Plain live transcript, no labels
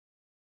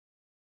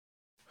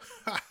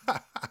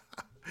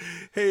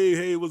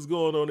Hey, what's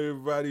going on,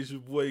 everybody? It's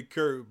your boy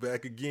Kurt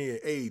back again.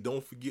 Hey,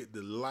 don't forget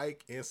to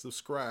like and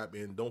subscribe,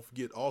 and don't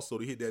forget also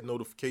to hit that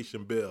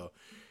notification bell.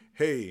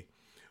 Hey,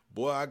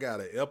 boy, I got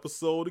an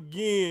episode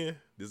again.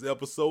 This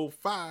episode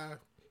 5,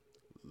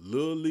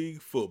 Little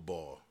League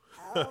Football.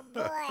 Oh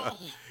boy.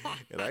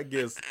 And I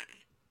guess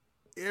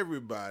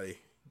everybody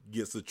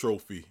gets a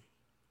trophy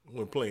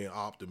when playing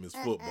Optimus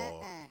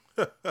football.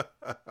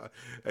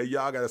 Hey,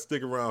 y'all got to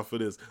stick around for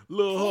this.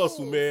 Little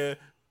hustle, man.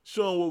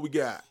 Show 'em what we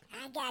got.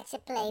 I got you,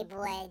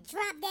 Playboy.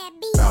 Drop that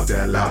beat. Bout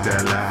that loud,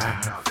 that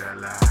lie. Bout that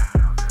lie.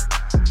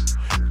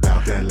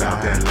 Bout that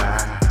loud, that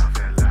lie.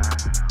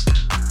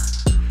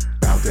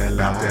 Bout that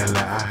loud, that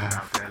lie.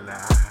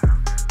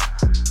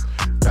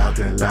 Bout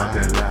that loud,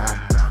 that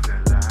lie.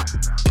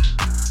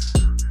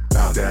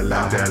 Bout that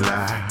loud, that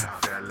lie.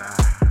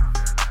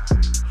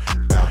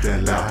 Bout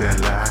that loud, that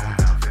lie.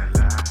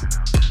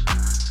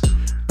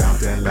 Bout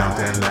that loud,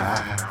 that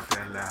lie.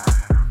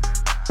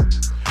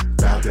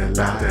 Bout that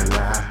loud, that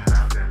lie.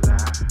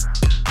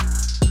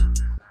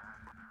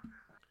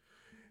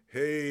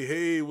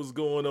 Hey, what's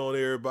going on,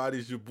 everybody?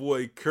 It's your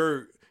boy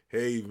Kurt.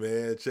 Hey,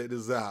 man, check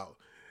this out.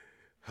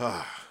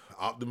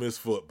 Optimus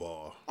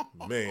football.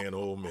 Man,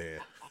 oh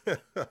man.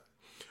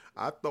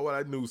 I thought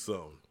I knew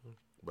something,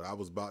 but I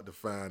was about to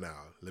find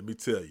out. Let me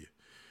tell you.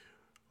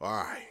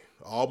 All right,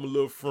 all my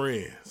little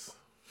friends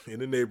in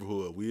the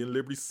neighborhood. We in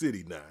Liberty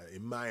City now,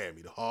 in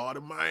Miami, the heart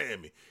of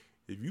Miami.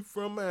 If you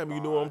from Miami,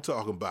 you know what I'm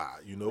talking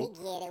about, you know. We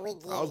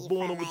get it. I was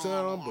born over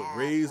town, but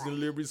raised in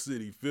Liberty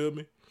City, feel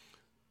me?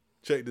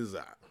 Check this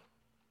out.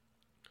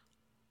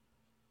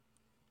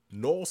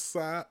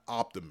 Northside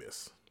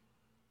Optimist.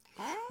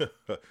 Huh?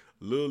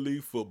 Little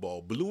League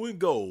football. Blue and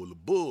gold, the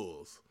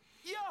Bulls.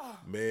 Yeah.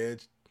 Man,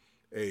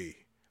 hey,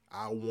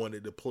 I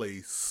wanted to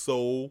play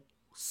so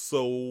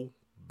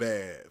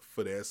bad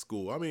for that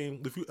school. For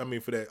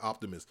that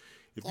Optimist.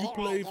 If you Yeah,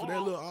 played right, for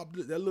yeah,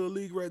 that little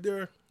league right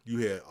there, you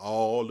had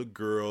all the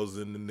girls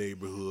in the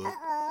neighborhood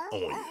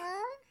on you.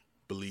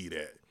 Believe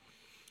that.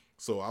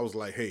 So I was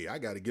like, hey, I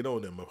got to get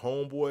on them. My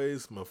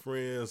homeboys, my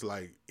friends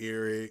like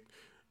Eric,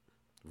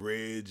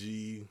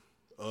 Reggie,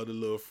 other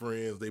little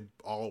friends, they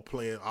all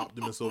playing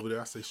Optimus over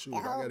there. I said, shoot,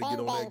 I got to get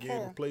on that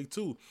game and play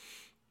too.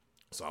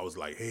 So I was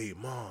like, hey,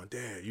 Mom,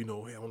 Dad, hey, I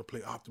want to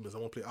play Optimus. I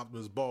want to play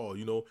Optimus ball,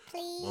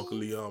 Please. Uncle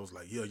Leon was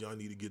like, yeah, y'all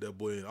need to get that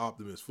boy in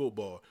Optimus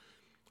football.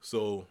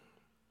 So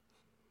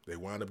they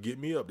wound up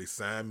getting me up. They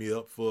signed me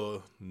up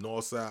for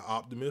Northside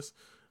Optimus.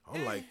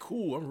 I'm like,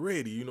 cool, I'm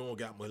ready. I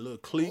got my little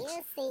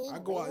cliques. We'll see. I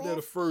go out there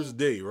the first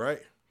day,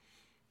 right?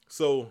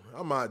 So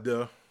I'm out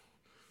there.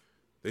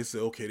 They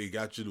said, okay, they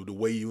got you to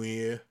weigh you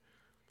in.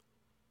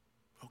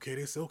 Okay,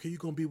 they said, okay, you're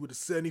going to be with the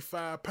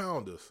 75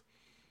 pounders.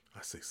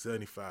 I say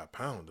 75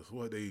 pounders.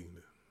 What they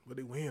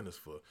weighing us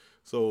for?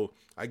 So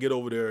I get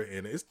over there,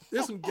 and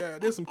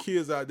there's some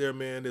kids out there,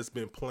 man, that's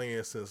been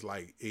playing since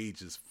like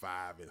ages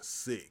 5 and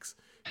 6.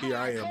 Here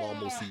I am,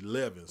 almost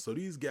 11. So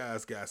these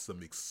guys got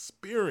some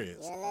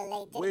experience,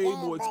 way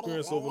more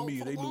experience over me.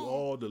 They knew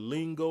all the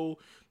lingo,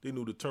 they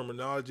knew the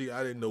terminology.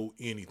 I didn't know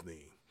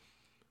anything.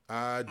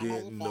 I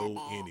didn't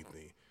know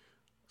anything.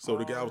 So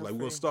the guy was like, we're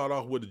going to start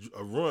off with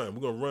a run.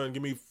 We're going to run,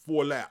 give me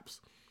 4 laps.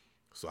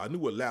 So I knew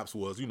what laps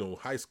was,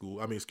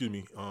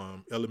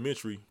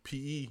 elementary,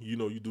 PE,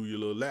 you do your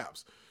little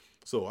laps.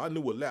 So I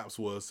knew what laps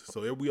was.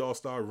 So we all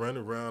started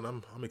running around.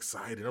 I'm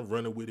excited. I'm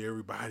running with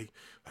everybody.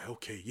 Like,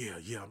 okay, yeah,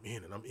 I'm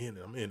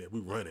in it. We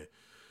running.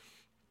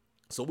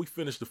 So we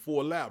finished the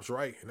 4 laps,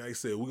 right? And they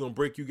said, we're going to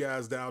break you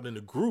guys down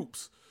into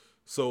groups.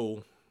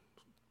 So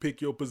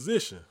pick your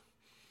position.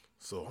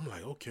 So I'm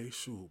like, okay,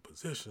 shoot,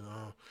 position.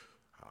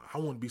 I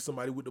want to be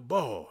somebody with the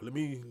ball.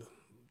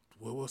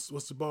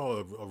 What's the ball?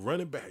 A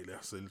running back.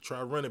 I said,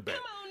 try running back.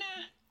 Come on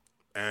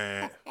now.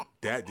 And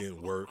that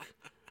didn't work.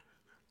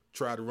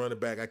 Tried to run it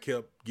back. I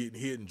kept getting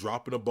hit and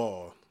dropping the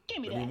ball.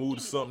 Give me Let me that. move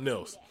to something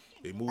else.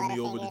 They moved me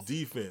over to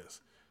defense.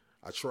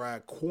 I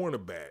tried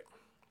cornerback.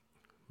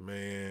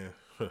 Man,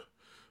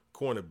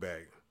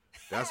 cornerback.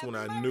 That's when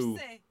I knew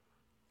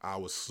I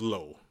was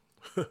slow.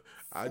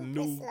 I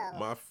knew slow.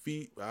 my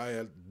feet, I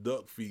had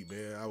duck feet,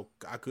 man.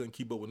 I couldn't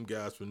keep up with them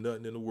guys for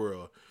nothing in the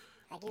world.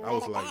 I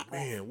was like,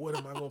 man, what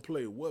am I going to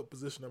play? What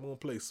position am I going to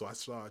play? So I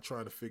started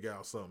trying to figure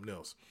out something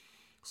else.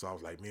 So I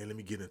was like, man, let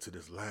me get into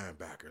this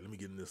linebacker.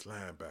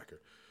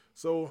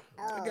 So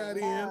I got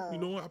in,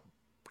 I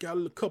got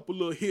a couple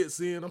little hits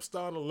in. I'm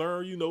starting to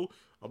learn,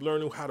 I'm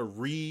learning how to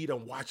read.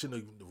 I'm watching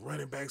the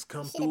running backs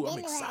come through. I'm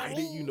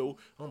excited,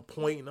 I'm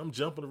pointing, I'm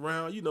jumping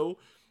around,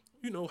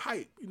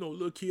 hype,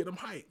 little kid, I'm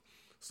hype.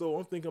 So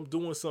I'm thinking I'm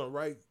doing something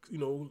right.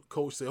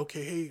 Coach said,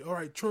 okay, hey, all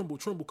right, Trimble,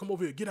 come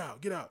over here, get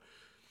out.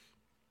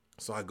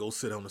 So I go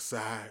sit on the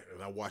side,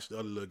 and I watch the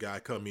other little guy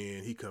come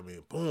in. He come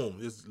in, boom,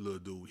 this little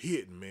dude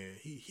hitting, man.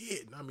 He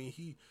hitting.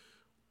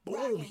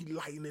 Boom, he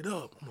lighting it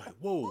up. I'm like,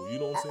 whoa, you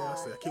know what I'm saying? I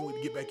said, I can't wait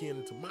to get back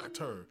into my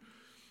turn.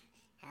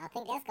 I don't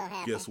think that's going to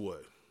happen. Guess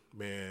what?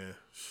 Man,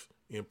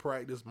 in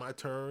practice, my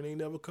turn ain't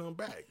never come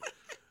back.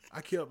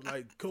 I kept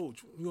like,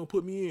 Coach, you gonna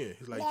put me in?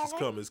 He's like,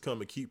 it's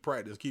coming. Keep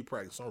practice.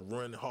 So I'm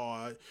running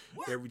hard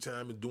every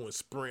time and doing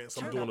sprints.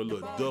 I'm doing a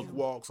little duck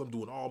walks. I'm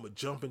doing all my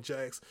jumping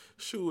jacks.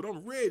 Shoot,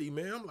 I'm ready,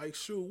 man. I'm like,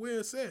 shoot,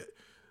 where's that?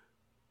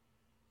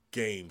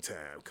 Game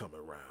time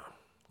coming around.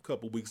 A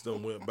couple weeks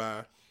done went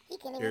by. He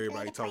can even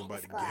Everybody play talking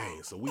about the practice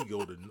game. So we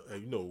go to,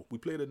 we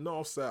played at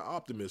Northside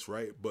Optimist,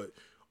 right? But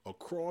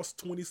across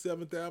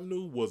 27th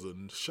Avenue was a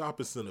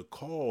shopping center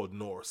called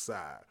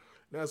Northside.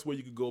 That's where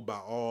you could go buy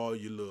all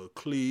your little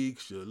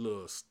cliques, your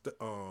little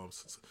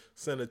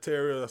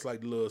sanitary. That's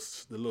like the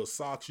little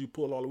socks you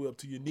pull all the way up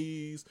to your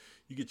knees.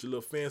 You get your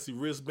little fancy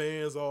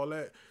wristbands, all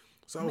that.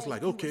 So I was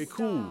like, okay,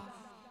 cool.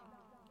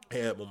 I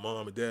had my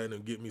mom and dad and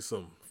them get me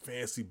some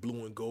fancy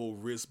blue and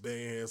gold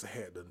wristbands. I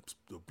had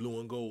the blue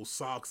and gold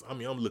socks. I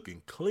mean, I'm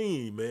looking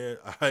clean, man.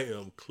 I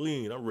am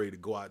clean. I'm ready to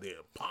go out there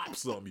and pop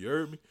something. You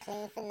heard me?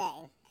 Clean for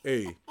nothing.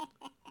 Hey,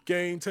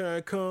 game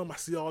time come. I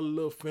see all the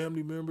little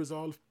family members,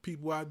 all the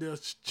people out there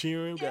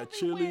cheering. Got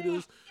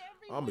cheerleaders.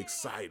 I'm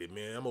excited,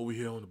 man. I'm over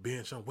here on the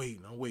bench. I'm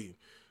waiting.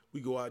 We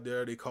go out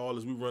there. They call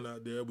us. We run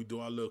out there. We do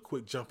our little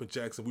quick jumping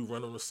jacks and we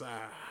run on the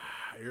side.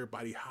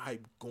 Everybody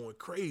hype, going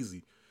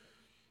crazy.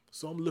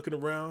 So I'm looking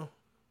around.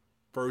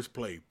 First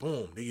play,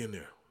 boom, they in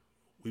there.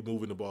 We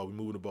moving the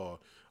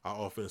ball.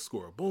 Our offense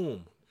score,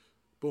 boom.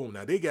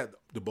 Now they got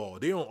the ball.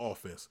 They on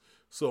offense.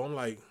 So I'm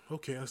like,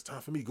 okay, it's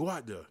time for me to go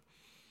out there.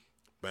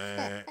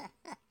 Bang.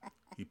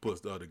 He puts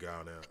the other guy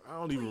on there. I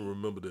don't even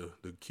remember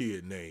the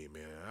kid name,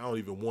 man. I don't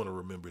even want to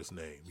remember his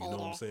name. You know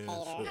what I'm saying?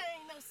 So,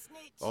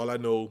 all I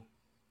know,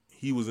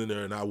 he was in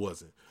there and I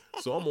wasn't.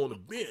 So I'm on the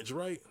bench,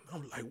 right?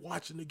 I'm like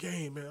watching the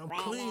game, man. I'm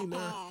clean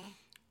now.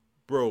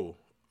 Bro,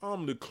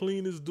 I'm the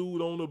cleanest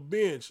dude on the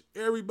bench.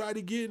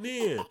 Everybody getting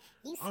in.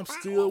 I'm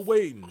still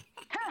waiting.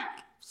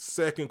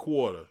 Second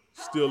quarter,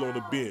 still on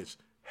the bench.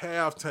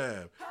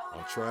 Halftime,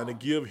 I'm trying to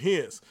give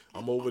hints.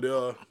 I'm over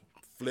there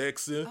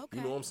flexing. Okay.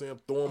 You know what I'm saying?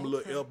 Throwing a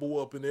little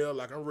elbow up in there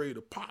like I'm ready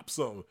to pop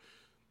something.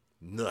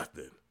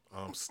 Nothing.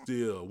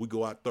 We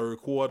go out third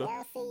quarter.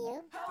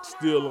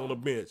 Still on the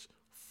bench.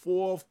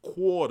 Fourth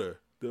quarter,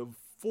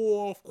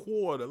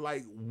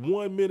 like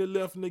 1 minute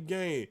left in the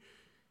game.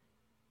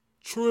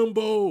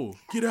 Trimbo,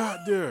 get out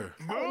there.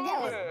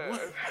 Like,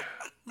 what?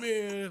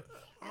 Man,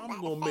 I'm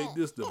going to make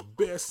this the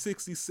best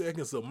 60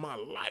 seconds of my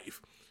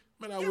life.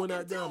 Man, I went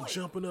out there, I'm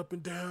jumping up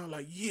and down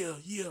like, yeah.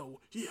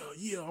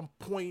 I'm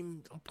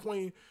pointing.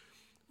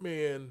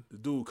 Man, the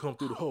dude come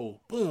through the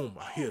hole. Boom,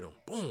 I hit him.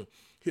 Boom,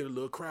 hit a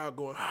little crowd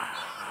going,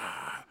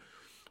 ah.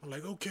 I'm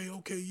like, okay,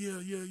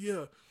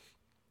 yeah.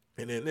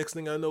 And then next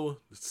thing I know,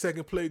 the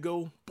second play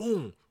go,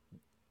 boom.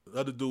 The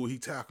other dude, he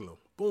tackle him.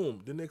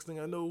 Boom. The next thing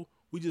I know,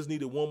 we just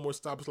needed one more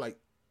stop. It's like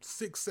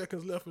 6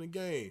 seconds left in the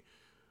game.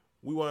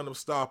 We wound up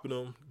stopping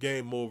them.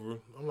 Game over.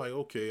 I'm like,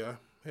 okay, I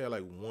had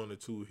like 1 or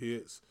 2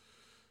 hits.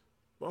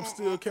 But I'm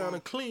still kind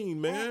of clean,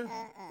 man.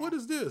 What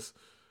is this?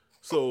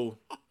 So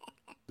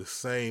the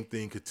same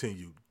thing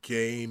continued.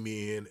 Game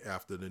in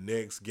after the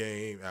next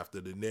game.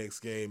 After the next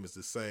game, it's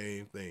the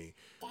same thing.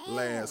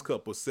 Last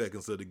couple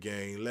seconds of the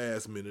game,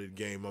 last minute of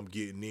the game, I'm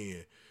getting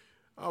in.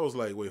 I was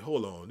like, wait,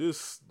 hold on.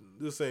 This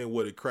ain't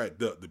what it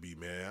cracked up to be,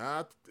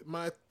 man.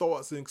 My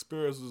thoughts and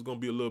experiences was going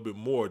to be a little bit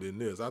more than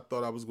this. I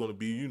thought I was going to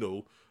be,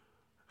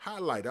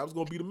 highlight. I was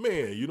going to be the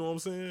man. You know what I'm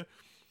saying?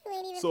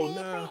 So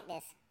now,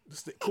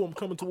 I'm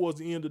coming towards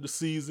the end of the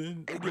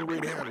season. They getting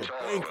ready to have a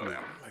banquet.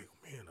 I'm like,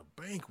 man,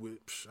 a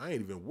banquet? Psh, I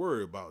ain't even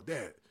worried about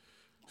that.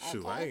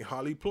 Shoot, I ain't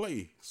hardly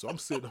play. So I'm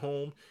sitting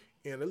home.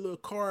 And a little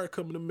card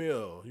come in the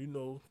mail,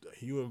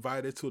 you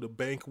invited to the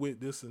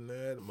banquet, this and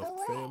that. My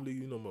family,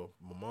 my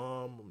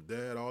mom, my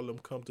dad, all of them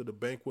come to the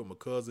banquet. My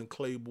cousin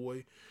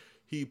Clayboy,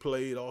 he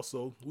played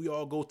also. We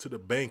all go to the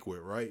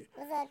banquet, right?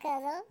 What's up,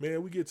 cousin?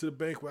 Man, we get to the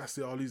banquet. I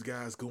see all these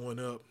guys going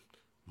up.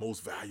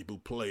 Most valuable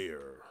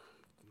player,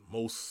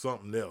 most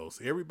something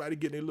else. Everybody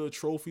getting their little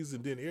trophies,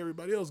 and then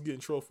everybody else getting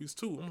trophies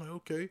too. I'm like,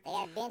 okay,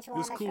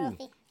 it's cool.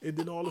 Trophy. And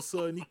then all of a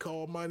sudden, he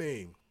called my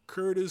name,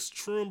 Curtis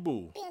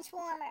Trimble. Bench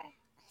warmer.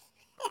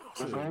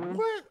 I said,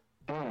 what?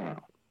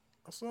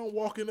 So I'm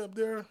walking up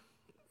there.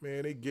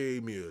 Man, they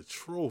gave me a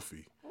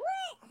trophy. What?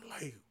 I'm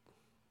like,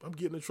 I'm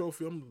getting a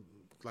trophy. I'm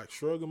like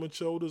shrugging my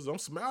shoulders. I'm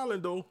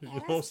smiling though. You know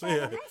what I'm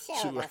saying?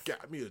 Shoot, I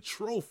got me a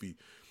trophy.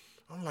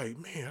 I'm like,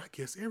 man, I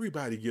guess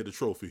everybody get a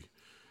trophy.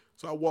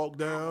 So I walked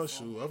down.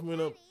 Shoot, I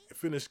went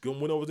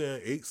over there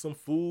and ate some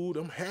food.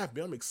 I'm happy.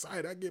 I'm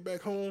excited. I get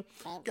back home.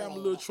 Got my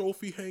little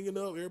trophy hanging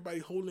up. Everybody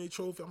holding their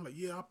trophy. I'm like,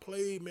 yeah, I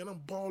played, man. I'm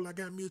balling. I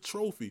got me a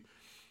trophy.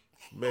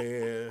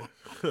 Man,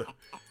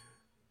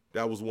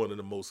 that was one of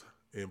the most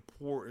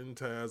important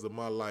times of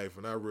my life,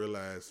 and I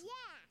realized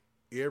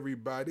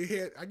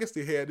everybody I guess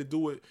they had to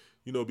do it,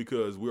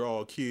 because we're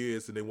all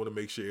kids, and they want to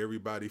make sure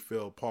everybody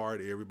felt part,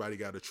 everybody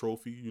got a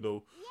trophy,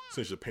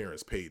 since your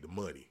parents paid the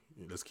money.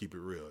 Let's keep it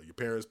real. Your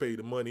parents paid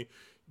the money, you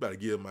better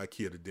give my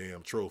kid a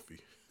damn trophy.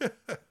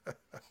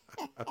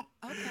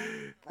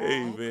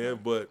 Hey, man,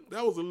 but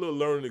that was a little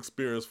learning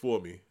experience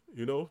for me,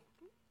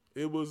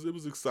 It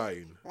was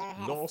exciting.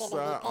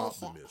 Northside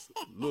Optimist,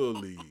 Little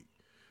League.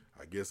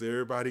 I guess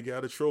everybody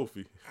got a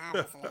trophy.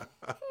 Obviously.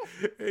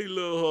 Hey,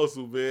 Lil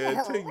Hustle,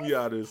 man. Take me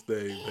out of this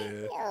thing,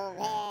 man. Yo,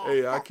 man.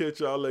 Hey, I'll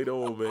catch y'all later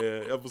on,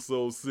 man.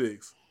 Episode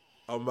 6.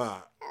 I'm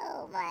out.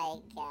 Oh my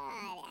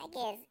God. I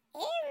guess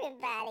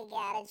everybody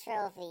got a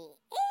trophy.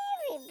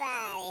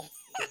 Everybody.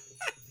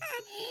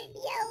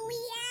 Yo, we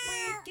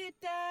out. Get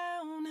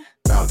down.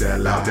 Bout that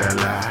lie.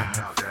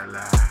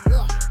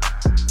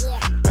 Yeah.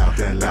 Bout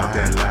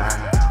that lie.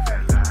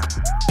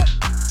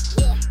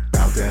 Yeah.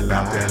 Bout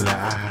that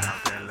lie.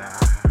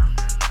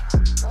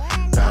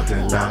 Bout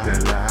that lie.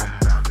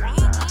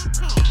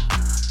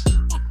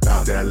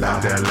 Bout that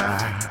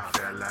lie.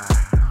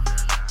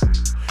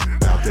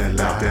 Bout that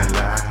lie.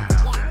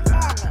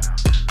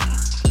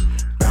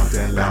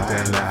 Bout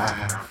that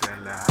lie.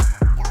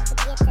 Don't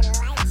forget to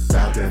like,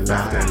 Bout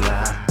that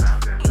lie.